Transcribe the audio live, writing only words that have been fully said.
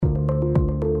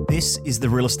This is the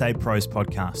Real Estate Pros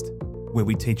podcast, where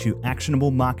we teach you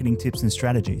actionable marketing tips and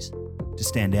strategies to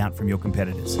stand out from your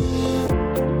competitors.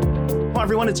 Hi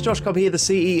everyone, it's Josh Cobb here, the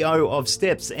CEO of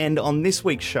Steps, and on this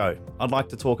week's show, I'd like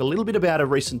to talk a little bit about a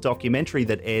recent documentary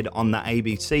that aired on the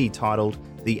ABC titled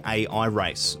The AI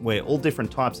Race, where all different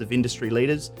types of industry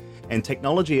leaders and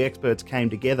technology experts came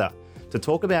together to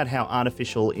talk about how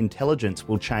artificial intelligence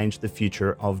will change the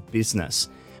future of business.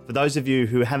 For those of you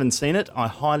who haven't seen it, I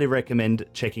highly recommend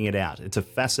checking it out. It's a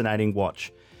fascinating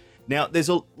watch. Now, there's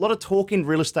a lot of talk in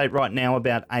real estate right now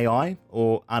about AI,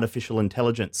 or artificial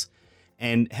intelligence,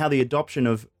 and how the adoption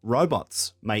of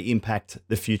robots may impact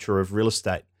the future of real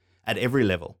estate at every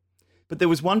level. But there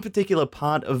was one particular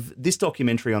part of this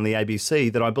documentary on the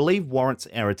ABC that I believe warrants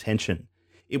our attention.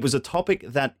 It was a topic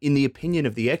that, in the opinion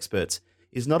of the experts,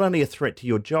 is not only a threat to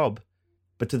your job,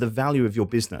 but to the value of your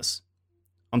business.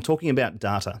 I'm talking about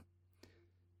data.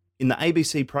 In the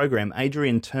ABC program,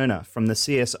 Adrian Turner from the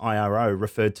CSIRO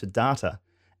referred to data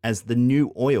as the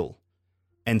new oil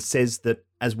and says that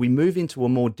as we move into a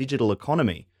more digital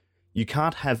economy, you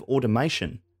can't have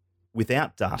automation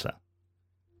without data.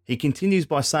 He continues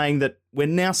by saying that we're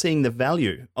now seeing the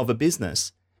value of a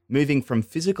business moving from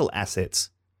physical assets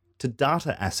to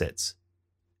data assets.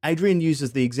 Adrian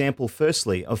uses the example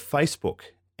firstly of Facebook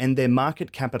and their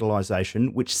market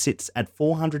capitalization, which sits at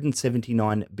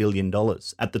 $479 billion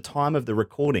at the time of the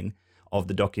recording of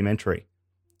the documentary.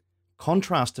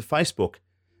 Contrast to Facebook,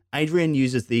 Adrian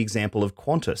uses the example of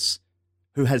Qantas,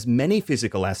 who has many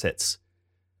physical assets,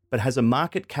 but has a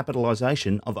market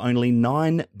capitalization of only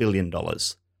 $9 billion.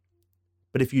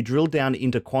 But if you drill down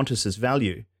into Qantas's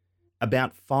value,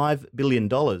 about $5 billion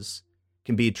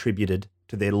can be attributed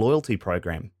to their loyalty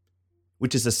program,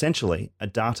 which is essentially a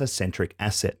data-centric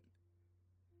asset.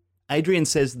 Adrian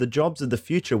says the jobs of the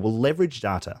future will leverage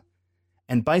data,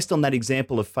 and based on that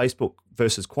example of Facebook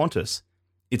versus Qantas,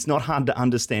 it's not hard to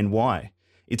understand why.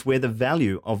 It's where the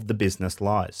value of the business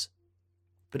lies.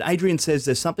 But Adrian says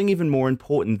there's something even more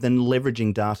important than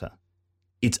leveraging data.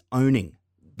 It's owning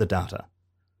the data.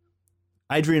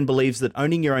 Adrian believes that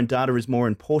owning your own data is more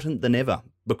important than ever,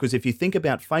 because if you think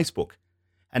about Facebook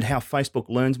and how Facebook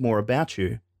learns more about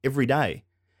you every day,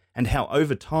 and how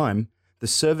over time the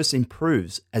service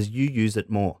improves as you use it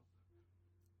more.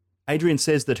 Adrian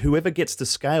says that whoever gets to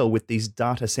scale with these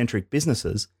data-centric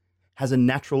businesses has a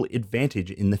natural advantage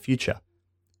in the future.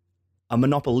 A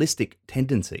monopolistic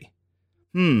tendency.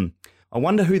 I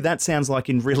wonder who that sounds like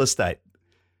in real estate.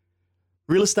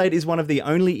 Real estate is one of the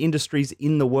only industries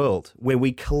in the world where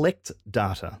we collect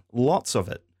data, lots of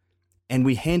it, and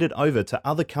we hand it over to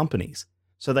other companies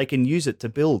so they can use it to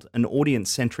build an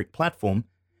audience-centric platform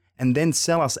and then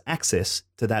sell us access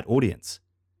to that audience.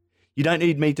 You don't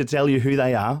need me to tell you who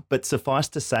they are, but suffice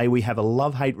to say we have a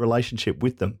love-hate relationship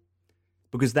with them,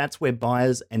 because that's where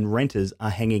buyers and renters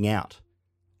are hanging out,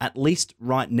 at least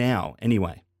right now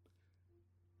anyway.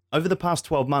 Over the past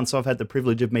 12 months, I've had the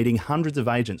privilege of meeting hundreds of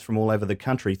agents from all over the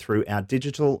country through our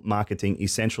Digital Marketing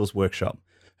Essentials workshop,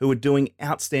 who are doing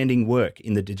outstanding work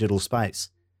in the digital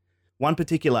space. One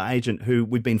particular agent who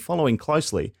we've been following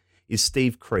closely is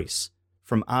Steve Crease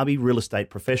from Arby Real Estate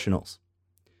Professionals.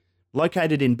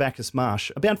 Located in Bacchus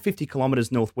Marsh, about 50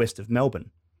 kilometres northwest of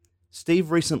Melbourne, Steve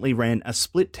recently ran a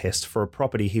split test for a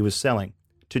property he was selling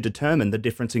to determine the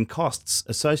difference in costs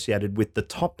associated with the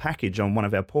top package on one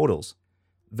of our portals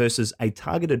versus a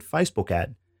targeted Facebook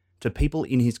ad to people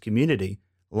in his community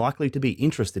likely to be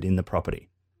interested in the property.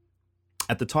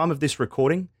 At the time of this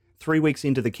recording, 3 weeks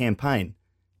into the campaign,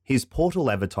 his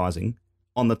portal advertising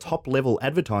on the top-level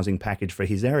advertising package for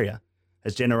his area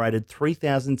has generated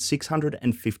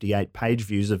 3,658 page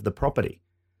views of the property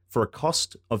for a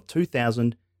cost of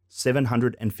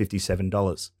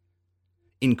 $2,757.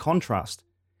 In contrast,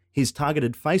 his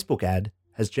targeted Facebook ad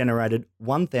has generated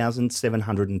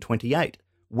 1,728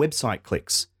 website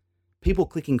clicks, people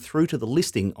clicking through to the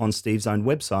listing on Steve's own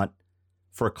website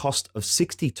for a cost of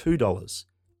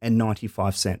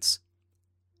 $62.95.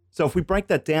 So if we break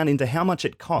that down into how much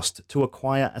it cost to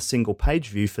acquire a single page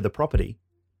view for the property,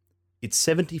 it's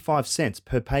 75 cents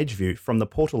per page view from the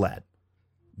portal ad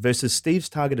versus Steve's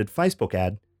targeted Facebook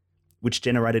ad, which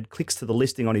generated clicks to the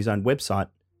listing on his own website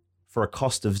for a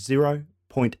cost of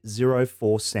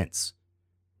 0.04 cents.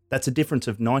 That's a difference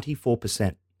of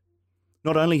 94%.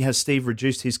 Not only has Steve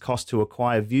reduced his cost to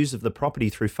acquire views of the property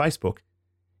through Facebook,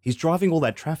 he's driving all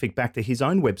that traffic back to his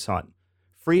own website,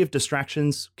 free of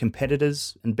distractions,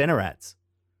 competitors, and banner ads.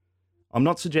 I'm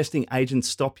not suggesting agents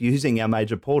stop using our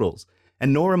major portals,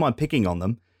 and nor am I picking on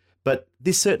them, but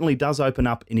this certainly does open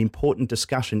up an important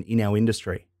discussion in our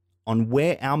industry on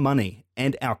where our money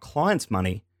and our clients'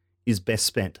 money is best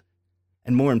spent.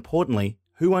 And more importantly,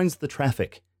 who owns the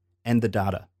traffic and the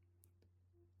data?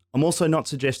 I'm also not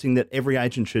suggesting that every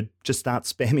agent should just start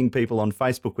spamming people on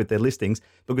Facebook with their listings,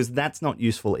 because that's not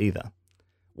useful either.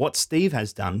 What Steve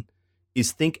has done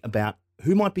is think about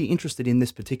who might be interested in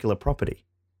this particular property.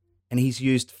 And he's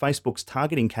used Facebook's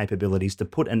targeting capabilities to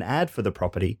put an ad for the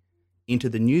property into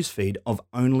the newsfeed of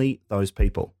only those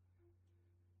people.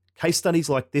 Case studies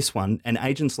like this one and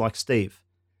agents like Steve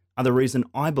are the reason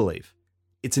I believe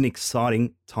it's an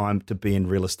exciting time to be in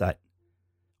real estate.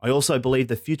 I also believe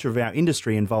the future of our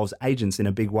industry involves agents in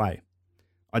a big way.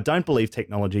 I don't believe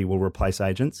technology will replace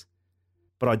agents,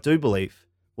 but I do believe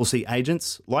we'll see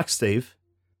agents like Steve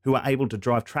who are able to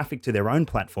drive traffic to their own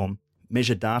platform,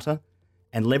 measure data,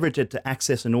 and leverage it to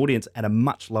access an audience at a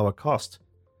much lower cost,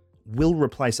 will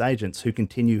replace agents who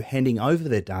continue handing over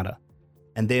their data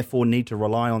and therefore need to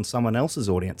rely on someone else's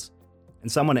audience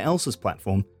and someone else's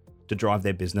platform to drive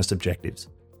their business objectives.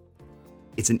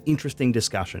 It's an interesting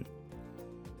discussion.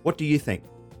 What do you think?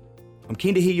 I'm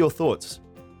keen to hear your thoughts.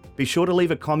 Be sure to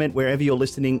leave a comment wherever you're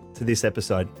listening to this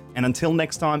episode. And until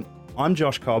next time, I'm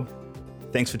Josh Cobb.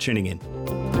 Thanks for tuning in.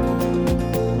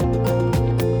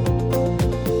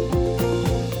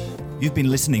 You've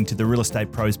been listening to the Real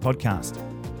Estate Pros podcast.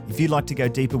 If you'd like to go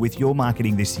deeper with your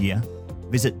marketing this year,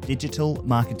 visit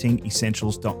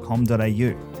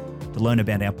digitalmarketingessentials.com.au to learn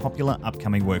about our popular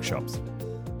upcoming workshops.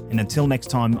 And until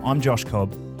next time, I'm Josh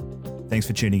Cobb. Thanks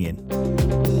for tuning in.